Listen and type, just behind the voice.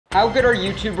How good are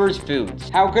YouTubers' foods?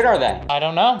 How good are they? I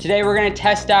don't know. Today we're gonna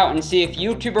test out and see if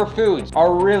YouTuber foods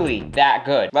are really that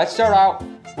good. Let's start out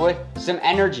with some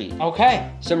energy.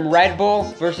 Okay. Some Red Bull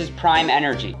versus Prime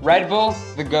Energy. Red Bull,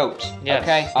 the GOAT. Yes.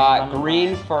 Okay.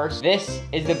 Green first. This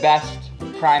is the best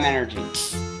Prime Energy.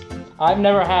 I've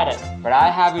never had it. But I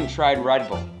haven't tried Red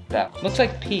Bull. Though. Looks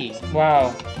like pee.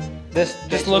 Wow.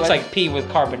 This looks like pee with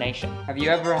carbonation. Have you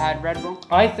ever had Red Bull?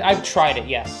 I've tried it,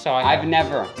 yes. So I've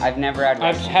never had Red Bull.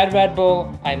 I've had Red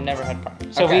Bull. I've never had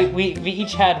Prime. So okay. we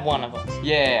each had one of them.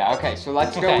 Yeah. Okay. So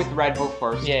let's go with Red Bull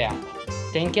first. Yeah.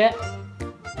 Think it.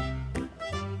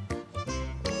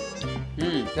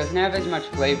 Doesn't have as much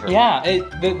flavor. Yeah.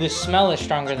 The smell is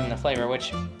stronger than the flavor,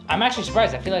 which I'm actually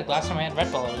surprised. I feel like last time I had Red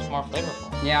Bull, it was more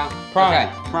flavorful. Yeah. Prime.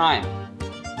 Okay. Prime.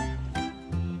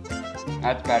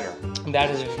 That's better.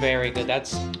 That is very good.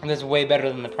 That's way better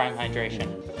than the Prime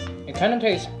Hydration. It kind of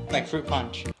tastes like fruit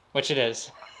punch, which it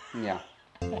is. Yeah.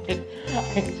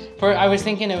 I was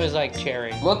thinking it was like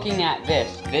cherry. Looking at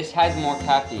this has more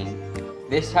caffeine.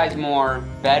 This has more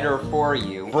better for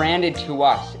you. Branded to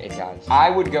us, it does. I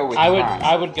would go with Prime.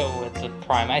 I would go with the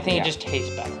Prime. I think it just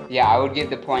tastes better. Yeah, I would give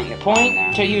the point to Prime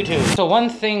there. To YouTube. So one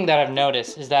thing that I've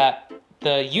noticed is that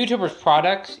the YouTubers'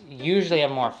 products usually have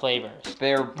more flavors.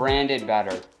 They're branded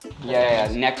better. Yeah,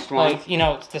 next one. Like, you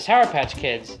know, the Sour Patch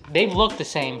Kids, they've looked the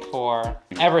same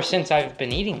ever since I've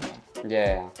been eating them.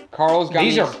 Yeah. Carl's gummies.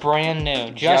 These are brand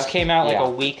new. Just came out like a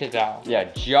week ago. Yeah,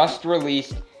 just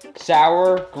released.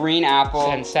 Sour green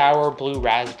apple. And sour blue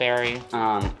raspberry.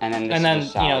 And then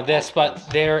you know, but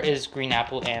there is green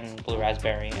apple and blue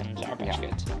raspberry and Sour Patch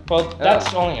Kids. Well,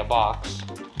 that's only a box.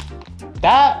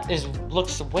 That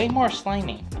looks way more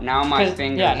slimy. Now my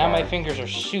fingers. Yeah, now my fingers are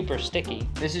super sticky.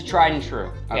 This is tried and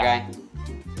true. Okay. Yeah.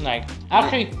 Like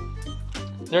actually,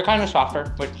 they're kind of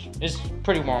softer, which is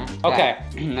pretty warm. Okay.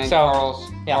 And so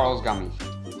Carl's gummies.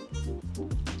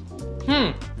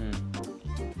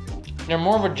 They're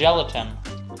more of a gelatin.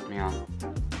 Yeah.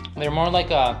 They're more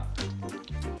like a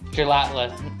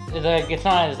gelatinous. It's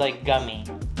not as like gummy.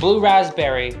 Blue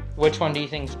raspberry. Which one do you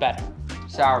think is better?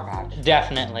 Sour Patch.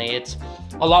 Definitely, it's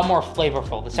a lot more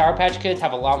flavorful. The Sour Patch Kids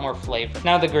have a lot more flavor.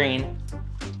 Now the green,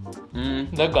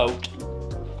 the GOAT.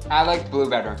 I like blue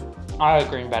better. I like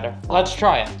green better. Let's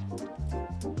try it.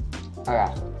 Okay.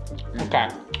 Okay.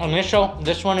 Initial,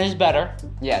 this one is better.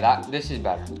 Yeah, this is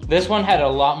better. This one had a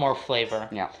lot more flavor.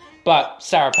 Yeah. But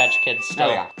Sour Patch Kids still.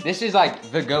 Oh yeah. This is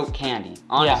like the GOAT candy.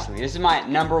 Honestly, this is my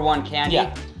 #1 candy.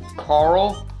 Yeah.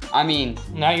 Carl. I mean,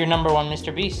 not your #1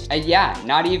 Mr. Beast. Yeah,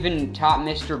 not even top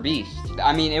Mr. Beast.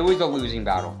 I mean, it was a losing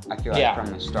battle, I feel like, from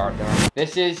the start there.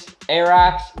 This is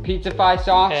Airrack's Pizza-Fi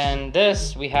sauce. And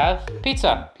this, we have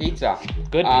pizza. Pizza.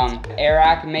 Good pizza.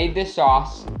 Airrack made this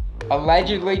sauce.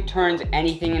 Allegedly turns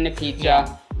anything into pizza.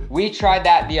 Yeah. We tried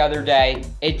that the other day.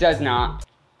 It does not.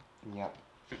 Yep.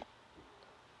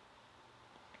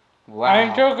 Wow.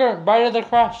 I took a bite of the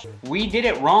crust. We did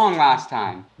it wrong last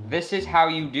time. This is how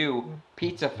you do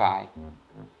Pizza-Fi.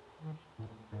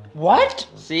 What?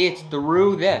 See, it's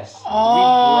through this. Oh. We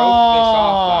broke this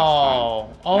off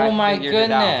last time. Oh my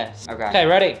goodness. Okay,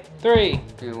 ready? 3,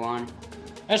 2, 1.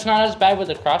 It's not as bad with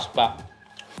the crust, but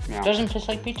it doesn't taste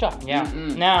like pizza. Yeah.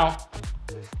 Now,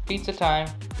 pizza time.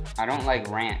 I don't like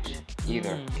ranch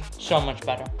either. So much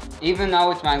better. Even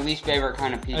though it's my least favorite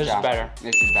kind of pizza. This is better.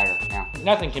 This is better, yeah.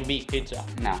 Nothing can beat pizza.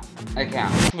 No, it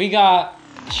can't. We got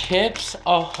Chips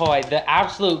Ahoy, the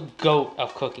absolute GOAT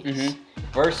of cookies.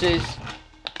 Versus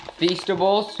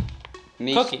Feastables.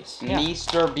 Cookies.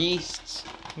 Mr. Beast's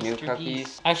new Mr. cookies.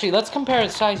 Beast. Actually, let's compare the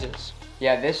sizes.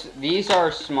 Yeah, these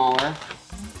are smaller,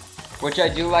 which I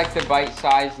do like the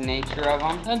bite-sized nature of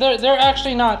them. And they're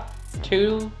actually not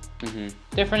too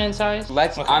different in size.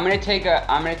 I'm gonna take a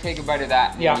bite of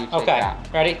that. And you take that.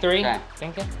 Ready? 3. Okay.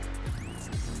 Think it.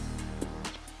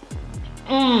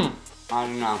 I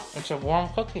don't know. It's a warm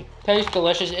cookie. Tastes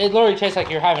delicious. It literally tastes like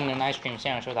you're having an ice cream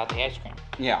sandwich without the ice cream.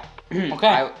 Yeah.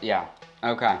 Okay.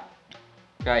 Okay.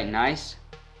 Okay. Nice.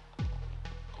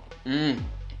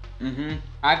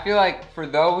 I feel like for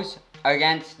those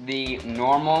against the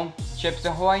normal Chips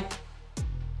Ahoy,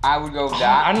 I would go with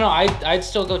that. I don't know. I'd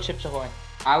still go Chips Ahoy.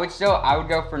 I would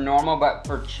go for normal, but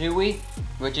for Chewy,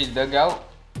 which is the GOAT,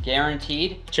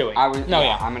 guaranteed. Chewy. I'm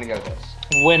gonna go with this.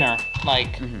 Winner,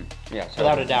 like, yeah,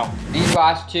 without a doubt. These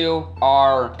last two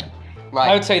are, like,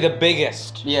 I would say the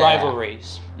biggest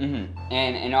rivalries.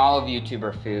 In all of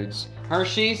YouTuber foods.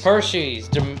 Hershey's,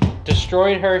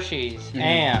 destroyed Hershey's,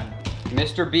 and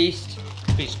Mr. Beast,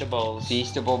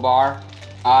 Feastable bar.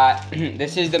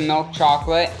 This is the milk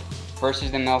chocolate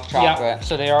versus the milk chocolate. Yeah,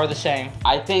 so they are the same.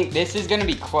 I think this is gonna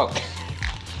be close.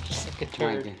 Just like a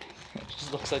turd.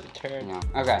 looks like a turd. No.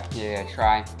 Okay. Yeah.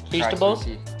 Try.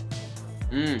 Feastables?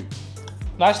 Mmm.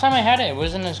 Last time I had it, it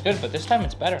wasn't as good, but this time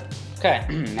it's better. Okay.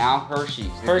 Now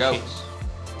Hershey's. The Hershey's. Goats.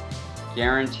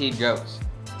 Guaranteed goats.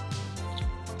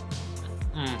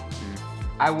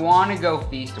 I want to go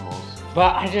Feastables.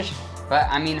 But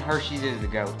I mean, Hershey's is the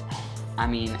goat. I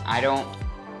mean, I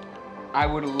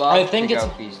would love to go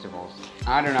Feastables.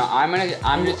 I don't know. I'm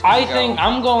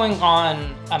going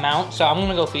on amount, so I'm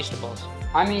gonna go Feastables.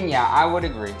 I mean, yeah, I would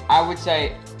agree. I would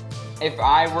say, if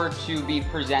I were to be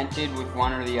presented with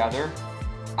one or the other,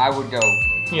 I would go.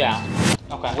 Yeah.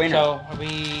 Okay. Winner. So are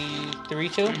we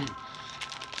 3-2?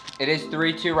 It is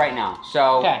 3-2 right now.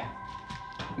 So. Okay.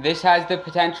 This has the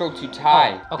potential to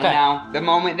tie. Oh, okay. And now, the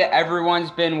moment that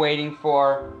everyone's been waiting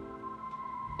for,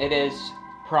 it is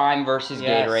Prime versus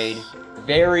Gatorade.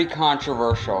 Very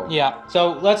controversial. Yeah.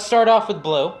 So let's start off with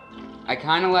blue. I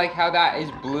kind of like how that is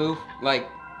blue, like,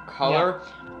 color.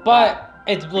 Yeah. But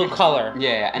it's blue color.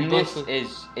 Yeah, and blue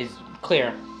this is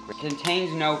clear. It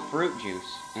contains no fruit juice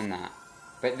in that.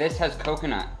 But this has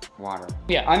coconut water.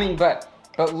 Yeah. I mean, but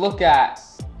look at,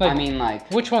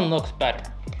 which one looks better?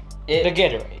 The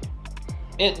Gatorade.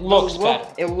 It looks better.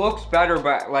 It looks better,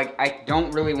 but like I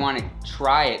don't really want to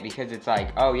try it because it's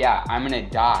like, oh yeah, I'm gonna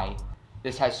die.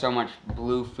 This has so much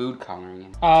blue food coloring in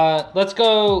it. Let's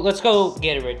go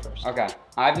Gatorade first. Okay.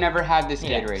 I've never had this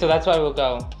Gatorade. So that's why we'll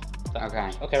go.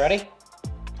 Okay. Okay, ready?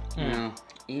 No.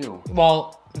 Ew.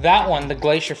 Well, that one, the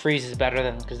Glacier Freeze is better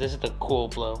than, because this is the cool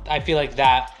blue. I feel like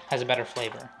that has a better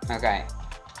flavor. Okay.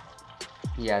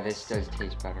 Yeah, this does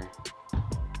taste better.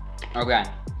 Okay.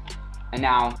 And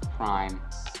now, Prime.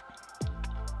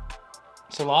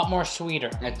 It's a lot more sweeter.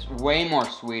 It's way more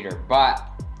sweeter, but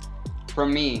for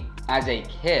me, as a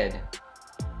kid,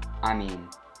 I mean,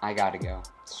 I gotta go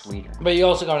sweeter. But you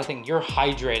also gotta think, you're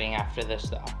hydrating after this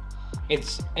though.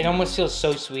 It almost feels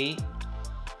so sweet.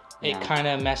 It kind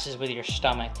of messes with your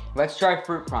stomach. Let's try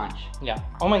Fruit Punch. Yeah.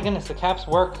 Oh my goodness, the caps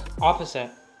work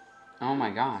opposite. Oh my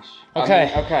gosh.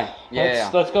 Okay. Okay. Yeah.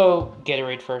 Let's go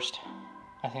Gatorade first.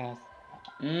 I think that's.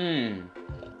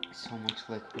 So much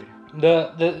liquid.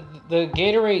 The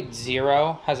Gatorade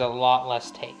Zero has a lot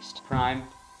less taste. Prime.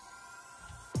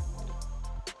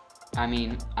 I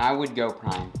mean, I would go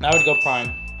Prime. I would go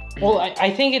Prime. Well, I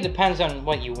think it depends on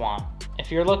what you want. If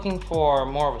you're looking for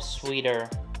more of a sweeter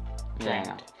drink.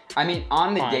 Yeah. I mean,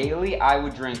 on the daily, I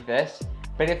would drink this.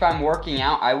 But if I'm working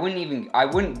out, I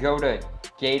wouldn't go to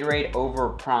Gatorade over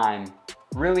Prime.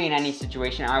 Really, in any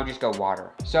situation, I would just go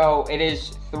water. So it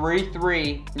is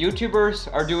 3-3. YouTubers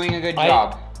are doing a good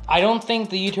job. I don't think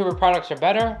the YouTuber products are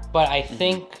better, but I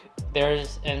think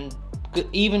there's an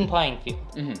even playing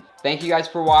field. Thank you guys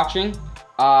for watching.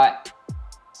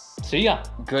 See ya.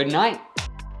 Good night.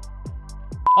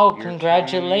 Oh,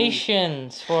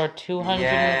 congratulations for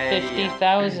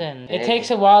 250,000. It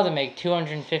takes a while to make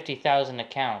 250,000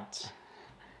 accounts.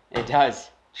 It does.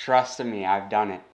 Trust me, I've done it.